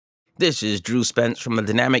This is Drew Spence from the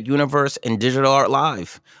Dynamic Universe and Digital Art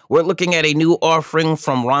Live. We're looking at a new offering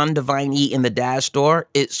from Ron Deviney in the Daz Store.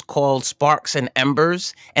 It's called Sparks and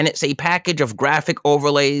Embers, and it's a package of graphic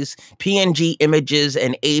overlays, PNG images,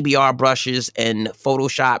 and ABR brushes in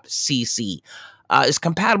Photoshop CC. It's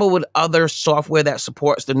compatible with other software that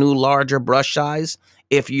supports the new larger brush size.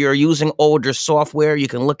 If you're using older software, you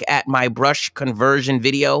can look at my brush conversion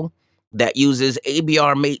video that uses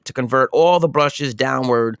ABR Mate to convert all the brushes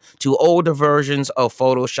downward to older versions of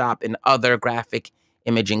Photoshop and other graphic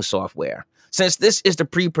imaging software. Since this is the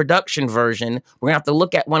pre-production version, we're going to have to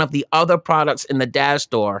look at one of the other products in the Daz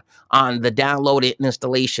Store on the download and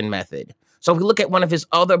installation method. So if we look at one of his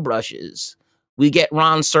other brushes, we get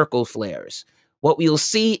Ron Circle Flares. What we'll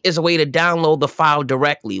see is a way to download the file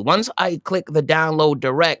directly. Once I click the download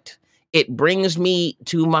direct, it brings me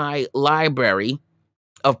to my library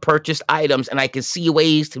of purchased items, and I can see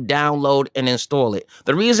ways to download and install it.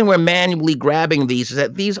 The reason we're manually grabbing these is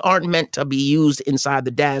that these aren't meant to be used inside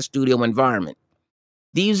the Daz Studio environment.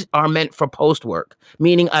 These are meant for post-work,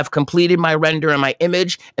 meaning I've completed my render and my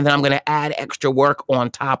image, and then I'm going to add extra work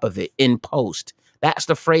on top of it in post. That's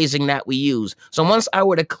the phrasing that we use. So once I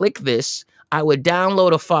were to click this, I would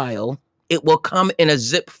download a file. It will come in a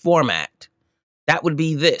zip format. That would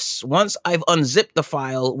be this. Once I've unzipped the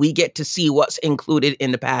file, we get to see what's included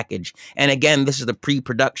in the package. And again, this is the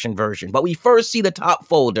pre-production version. But we first see the top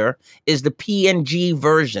folder is the PNG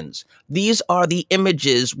versions. These are the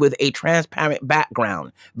images with a transparent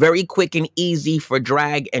background. Very quick and easy for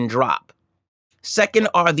drag and drop. Second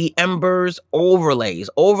are the Embers overlays.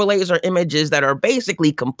 Overlays are images that are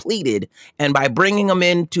basically completed, and by bringing them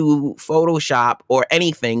into Photoshop or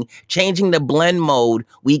anything, changing the blend mode,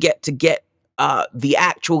 we get the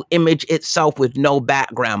actual image itself with no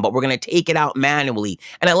background, but we're going to take it out manually,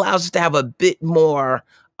 and it allows us to have a bit more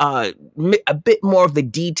of the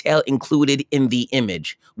detail included in the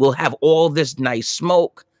image. We'll have all this nice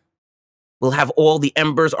smoke. We'll have all the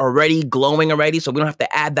embers already glowing already, so we don't have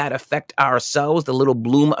to add that effect ourselves, the little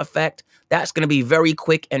bloom effect. That's going to be very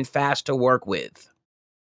quick and fast to work with.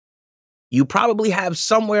 You probably have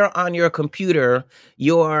somewhere on your computer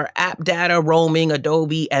your app data, roaming,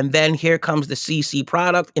 Adobe, and then here comes the CC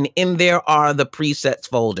product, and in there are the presets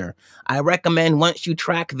folder. I recommend once you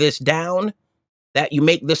track this down that you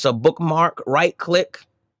make this a bookmark, right-click,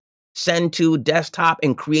 send to desktop,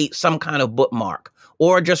 and create some kind of bookmark.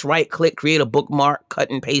 Or just right-click, create a bookmark, cut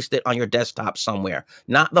and paste it on your desktop somewhere.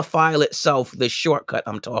 Not the file itself, the shortcut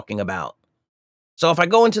I'm talking about. So if I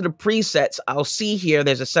go into the presets, I'll see here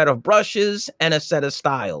there's a set of brushes and a set of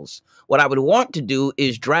styles. What I would want to do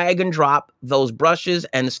is drag and drop those brushes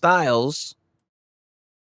and styles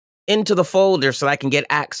into the folder so I can get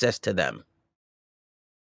access to them.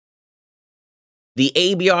 The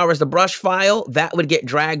ABR is the brush file. That would get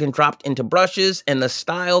dragged and dropped into brushes, and the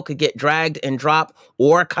style could get dragged and dropped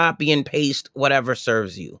or copy and paste, whatever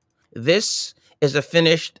serves you. This is a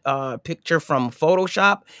finished picture from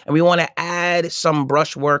Photoshop, and we want to add some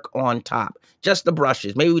brush work on top. Just the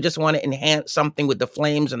brushes. Maybe we just want to enhance something with the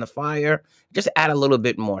flames and the fire. Just add a little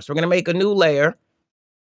bit more. So we're going to make a new layer.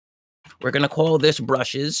 We're going to call this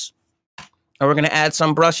brushes, and we're going to add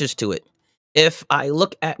some brushes to it. If I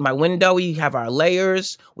look at my window, we have our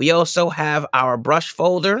layers. We also have our brush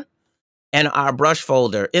folder and our brush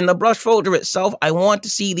folder. In the brush folder itself, I want to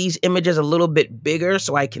see these images a little bit bigger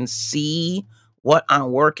so I can see what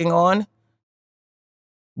I'm working on.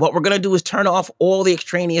 What we're going to do is turn off all the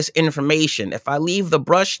extraneous information. If I leave the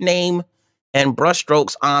brush name and brush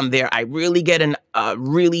strokes on there, I really get a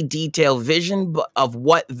really detailed vision of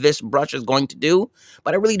what this brush is going to do,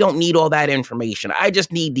 but I really don't need all that information. I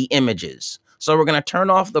just need the images. So we're going to turn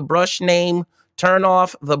off the brush name, turn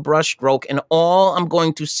off the brush stroke, and all I'm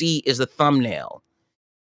going to see is the thumbnail.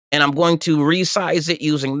 And I'm going to resize it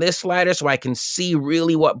using this slider so I can see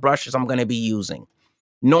really what brushes I'm going to be using.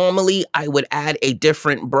 Normally, I would add a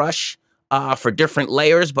different brush for different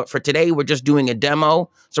layers, but for today, we're just doing a demo.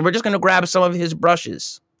 So we're just going to grab some of his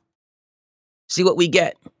brushes. See what we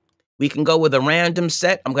get. We can go with a random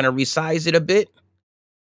set. I'm going to resize it a bit.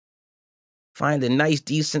 Find a nice,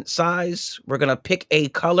 decent size. We're going to pick a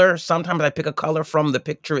color. Sometimes I pick a color from the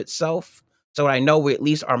picture itself, so I know we at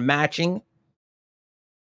least are matching.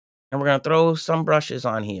 And we're going to throw some brushes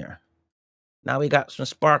on here. Now we got some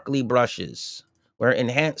sparkly brushes. We're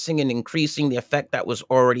enhancing and increasing the effect that was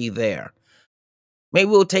already there. Maybe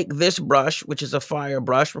we'll take this brush, which is a fire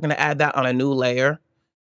brush. We're going to add that on a new layer.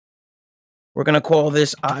 We're going to call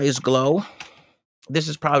this Eyes Glow. This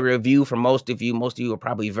is probably a review for most of you. Most of you are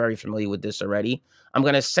probably very familiar with this already. I'm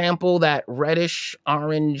going to sample that reddish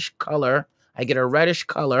orange color. I get a reddish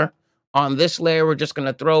color On this layer, we're just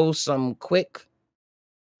gonna throw some quick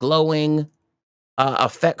glowing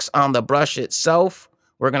effects on the brush itself.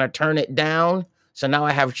 We're gonna turn it down. So now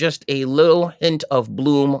I have just a little hint of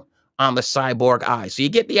bloom on the cyborg eye. So you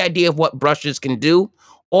get the idea of what brushes can do.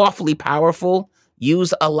 Awfully powerful,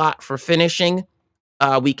 use a lot for finishing.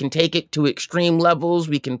 We can take it to extreme levels.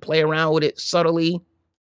 We can play around with it subtly.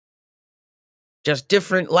 Just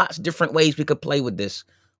lots of different ways we could play with this.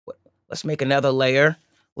 Let's make another layer.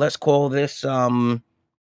 Let's call this, I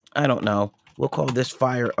don't know. We'll call this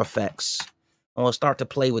fire effects. And we'll start to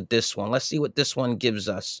play with this one. Let's see what this one gives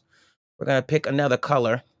us. We're going to pick another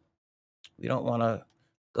color. We don't want to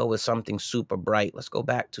go with something super bright. Let's go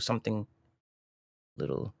back to something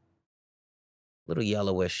little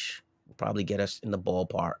yellowish. Will probably get us in the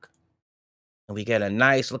ballpark. And we get a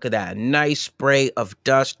nice, look at that, nice spray of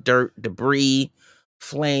dust, dirt, debris,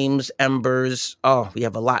 flames, embers. Oh, we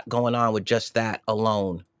have a lot going on with just that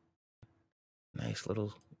alone. Nice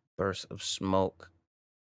little burst of smoke.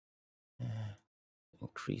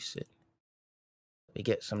 Increase it. We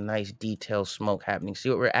get some nice detailed smoke happening. See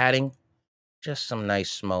what we're adding? Just some nice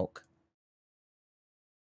smoke.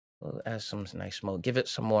 We'll add some nice smoke. Give it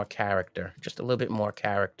some more character. Just a little bit more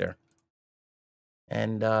character.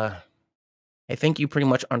 And I think you pretty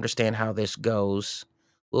much understand how this goes.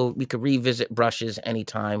 Well, we could revisit brushes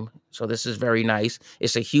anytime. So this is very nice.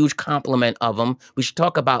 It's a huge complement of them. We should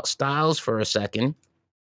talk about styles for a second.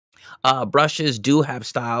 Brushes do have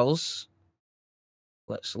styles.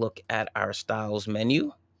 Let's look at our styles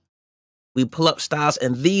menu. We pull up styles,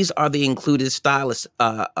 and these are the included stylus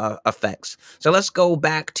effects. So let's go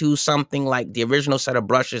back to something like the original set of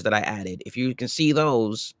brushes that I added. If you can see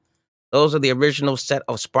those are the original set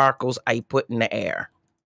of sparkles I put in the air.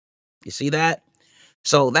 You see that?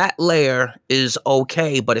 So that layer is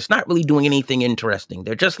okay, but it's not really doing anything interesting.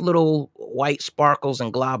 They're just little white sparkles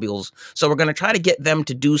and globules. So we're going to try to get them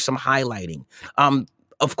to do some highlighting.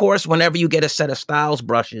 Of course, whenever you get a set of styles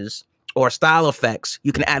brushes or style effects,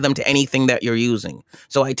 you can add them to anything that you're using.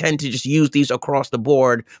 So I tend to just use these across the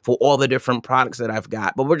board for all the different products that I've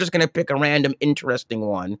got. But we're just going to pick a random interesting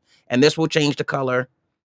one, and this will change the color.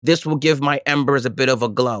 This will give my embers a bit of a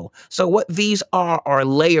glow. So what these are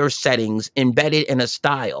layer settings embedded in a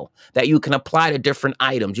style that you can apply to different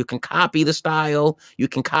items. You can copy the style, you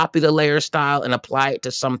can copy the layer style and apply it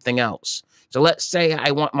to something else. So let's say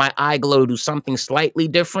I want my eye glow to do something slightly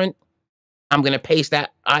different. I'm going to paste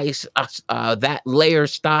that that layer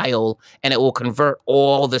style, and it will convert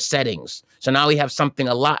all the settings. So now we have something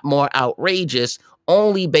a lot more outrageous,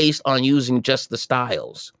 only based on using just the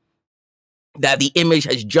styles. That the image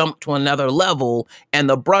has jumped to another level and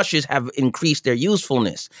the brushes have increased their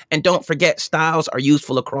usefulness. And don't forget, styles are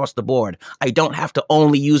useful across the board. I don't have to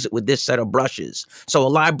only use it with this set of brushes. So a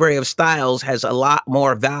library of styles has a lot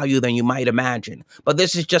more value than you might imagine. But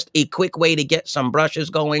this is just a quick way to get some brushes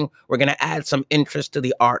going. We're going to add some interest to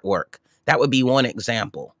the artwork. That would be one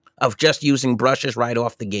example of just using brushes right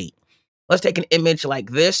off the gate. Let's take an image like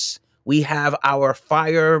this. We have our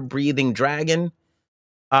fire-breathing dragon.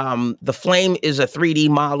 The flame is a 3D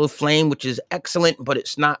model flame, which is excellent, but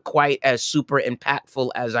it's not quite as super impactful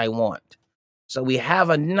as I want. So we have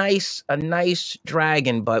a nice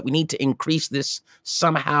dragon, but we need to increase this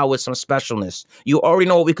somehow with some specialness. You already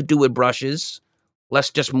know what we could do with brushes. Let's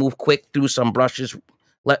just move quick through some brushes.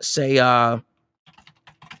 Let's say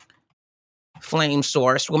flame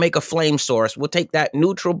source. We'll make a flame source. We'll take that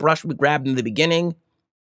neutral brush we grabbed in the beginning.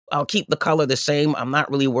 I'll keep the color the same. I'm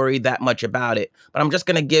not really worried that much about it, but I'm just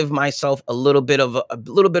going to give myself a little bit of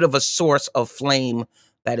a source of flame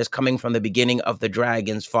that is coming from the beginning of the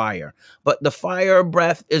dragon's fire. But the fire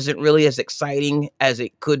breath isn't really as exciting as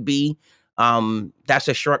it could be. That's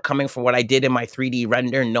a shortcoming for what I did in my 3D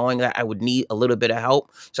render, knowing that I would need a little bit of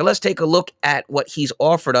help. So let's take a look at what he's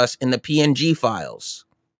offered us in the PNG files.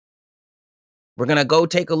 We're going to go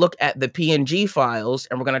take a look at the PNG files,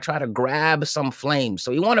 and we're going to try to grab some flames.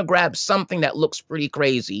 So you want to grab something that looks pretty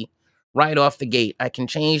crazy right off the gate. I can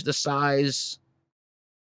change the size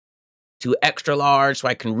to extra large so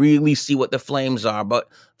I can really see what the flames are. But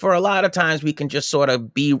for a lot of times, we can just sort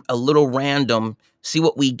of be a little random, see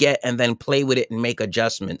what we get, and then play with it and make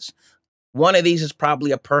adjustments. One of these is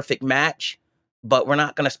probably a perfect match, but we're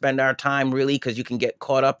not going to spend our time really because you can get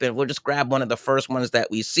caught up in. We'll just grab one of the first ones that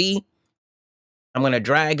we see. I'm going to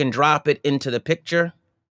drag and drop it into the picture.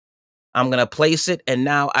 I'm going to place it, and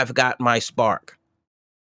now I've got my spark.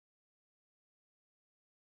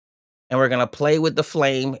 And we're going to play with the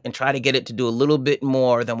flame and try to get it to do a little bit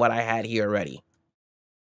more than what I had here already.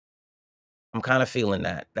 I'm kind of feeling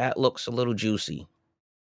that. That looks a little juicy.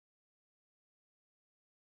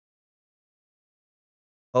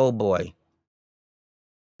 Oh boy.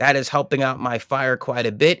 That is helping out my fire quite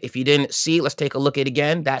a bit. If you didn't see, let's take a look at it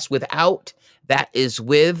again. That's without. That is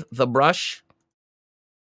with the brush.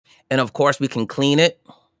 And of course, we can clean it.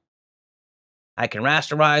 I can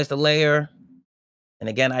rasterize the layer. And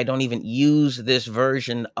again, I don't even use this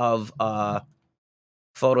version of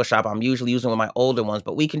Photoshop. I'm usually using one of my older ones,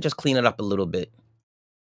 but we can just clean it up a little bit.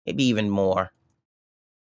 Maybe even more.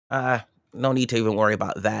 No need to even worry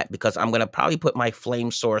about that because I'm going to probably put my flame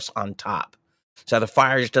source on top. So the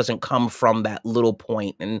fire just doesn't come from that little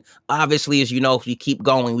point. And obviously, as you know, if you keep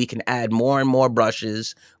going, we can add more and more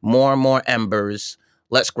brushes, more and more embers.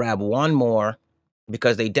 Let's grab one more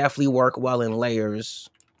because they definitely work well in layers.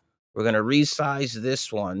 We're going to resize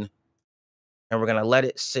this one and we're going to let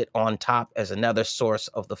it sit on top as another source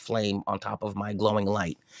of the flame on top of my glowing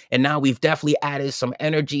light. And now we've definitely added some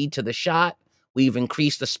energy to the shot. We've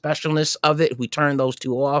increased the specialness of it. We turn those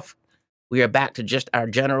two off. We are back to just our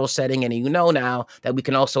general setting. And you know now that we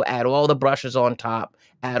can also add all the brushes on top,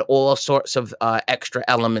 add all sorts of extra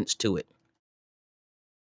elements to it.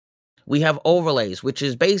 We have overlays, which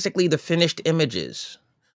is basically the finished images.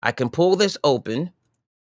 I can pull this open.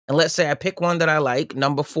 And let's say I pick one that I like,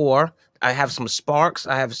 number 4. I have some sparks.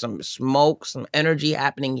 I have some smoke, some energy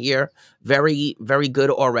happening here. Very, very good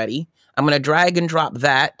already. I'm going to drag and drop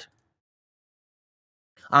that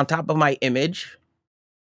on top of my image.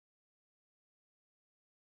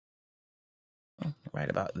 Right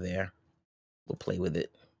about there. We'll play with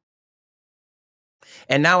it.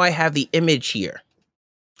 And now I have the image here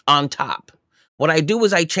on top. What I do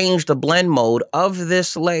is I change the blend mode of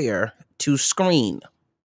this layer to screen.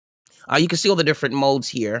 You can see all the different modes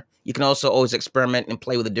here. You can also always experiment and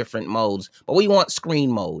play with the different modes, but we want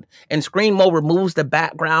screen mode. And screen mode removes the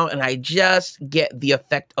background and I just get the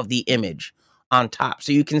effect of the image on top.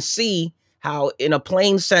 So you can see how in a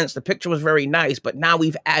plain sense, the picture was very nice, but now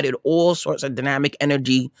we've added all sorts of dynamic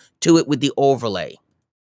energy to it with the overlay.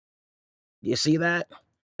 You see that?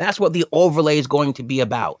 That's what the overlay is going to be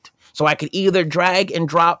about. So I could either drag and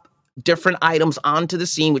drop different items onto the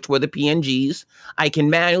scene, which were the PNGs. I can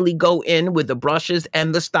manually go in with the brushes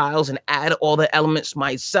and the styles and add all the elements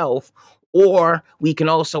myself, or we can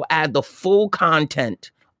also add the full content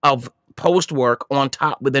of Postwork on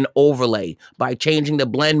top with an overlay by changing the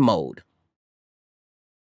blend mode.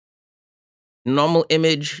 Normal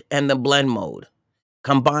image and the blend mode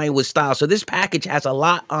combined with style. So this package has a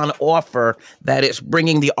lot on offer that it's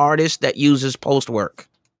bringing the artist that uses Postwork.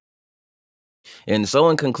 And so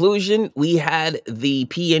in conclusion, we had the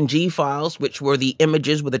PNG files, which were the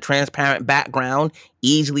images with a transparent background,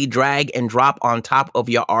 easily drag and drop on top of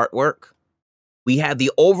your artwork. We had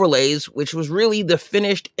the overlays, which was really the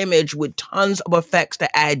finished image with tons of effects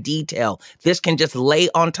to add detail. This can just lay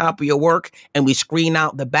on top of your work and we screen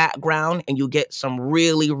out the background and you get some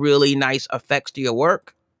really, really nice effects to your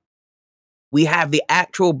work. We have the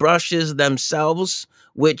actual brushes themselves,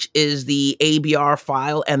 which is the ABR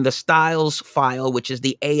file, and the styles file, which is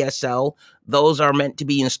the ASL. Those are meant to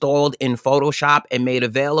be installed in Photoshop and made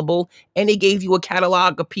available. And he gave you a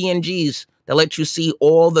catalog of PNGs that lets you see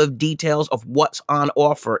all the details of what's on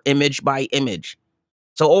offer, image by image.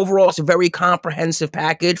 So overall, it's a very comprehensive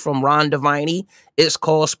package from Ron Deviney. It's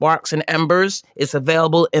called Sparks and Embers. It's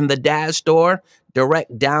available in the Daz Store.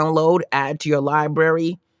 Direct download, add to your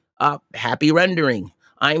library. Happy rendering.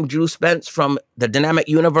 I'm Drew Spence from the Dynamic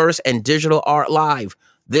Universe and Digital Art Live.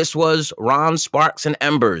 This was Ron Sparks and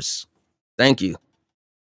Embers. Thank you.